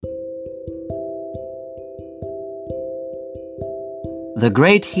The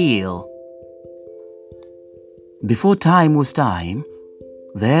Great Hill. Before time was time,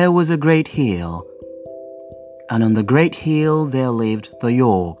 there was a great hill, and on the great hill there lived the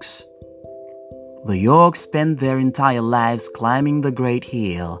Yorks. The Yorks spent their entire lives climbing the great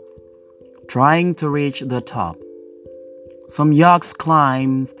hill, trying to reach the top. Some Yorks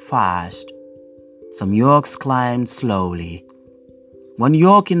climbed fast, some Yorks climbed slowly. One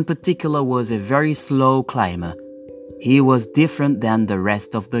York in particular was a very slow climber. He was different than the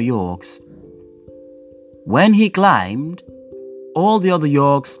rest of the Yorks. When he climbed, all the other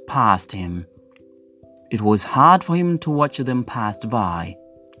Yorks passed him. It was hard for him to watch them pass by.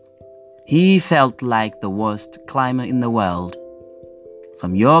 He felt like the worst climber in the world.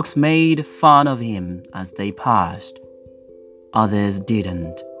 Some Yorks made fun of him as they passed. Others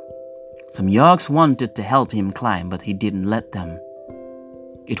didn't. Some Yorks wanted to help him climb, but he didn't let them.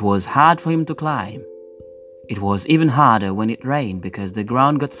 It was hard for him to climb. It was even harder when it rained because the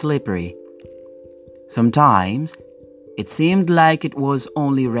ground got slippery. Sometimes, it seemed like it was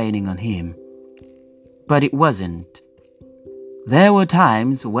only raining on him. But it wasn't. There were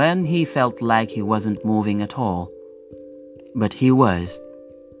times when he felt like he wasn't moving at all. But he was.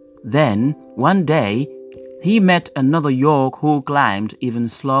 Then, one day, he met another York who climbed even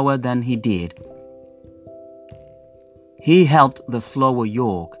slower than he did. He helped the slower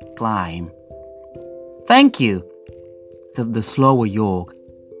York climb. "Thank you," said the slower York.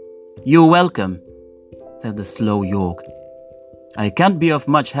 "You're welcome," said the slow York. "I can't be of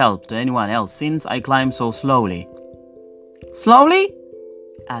much help to anyone else since I climb so slowly." "Slowly?"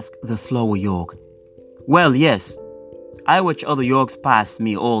 asked the slower York. "Well, yes. I watch other Yorks pass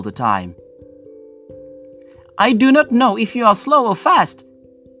me all the time." "I do not know if you are slow or fast,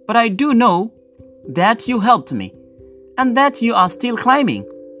 but I do know that you helped me and that you are still climbing."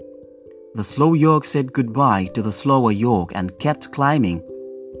 The slow York said goodbye to the slower York and kept climbing.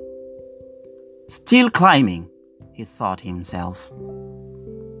 "Still climbing," he thought himself.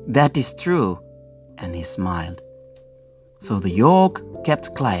 "That is true," and he smiled. So the York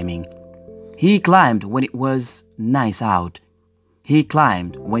kept climbing. He climbed when it was nice out. He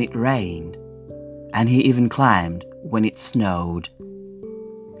climbed when it rained. And he even climbed when it snowed.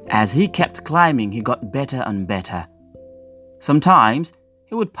 As he kept climbing, he got better and better. Sometimes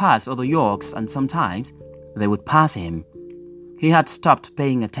he would pass other Yorks, and sometimes they would pass him. He had stopped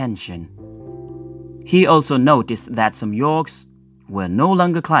paying attention. He also noticed that some Yorks were no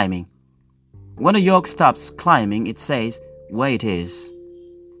longer climbing. When a York stops climbing, it says where it is.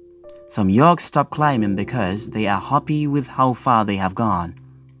 Some Yorks stop climbing because they are happy with how far they have gone.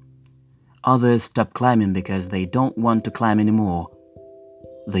 Others stop climbing because they don't want to climb anymore.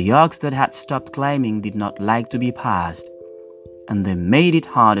 The Yorks that had stopped climbing did not like to be passed, and they made it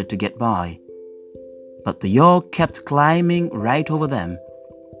harder to get by. But the York kept climbing right over them.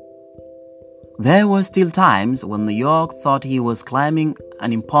 There were still times when the York thought he was climbing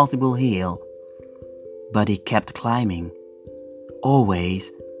an impossible hill, but he kept climbing.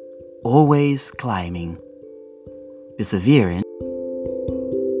 Always climbing. Persevering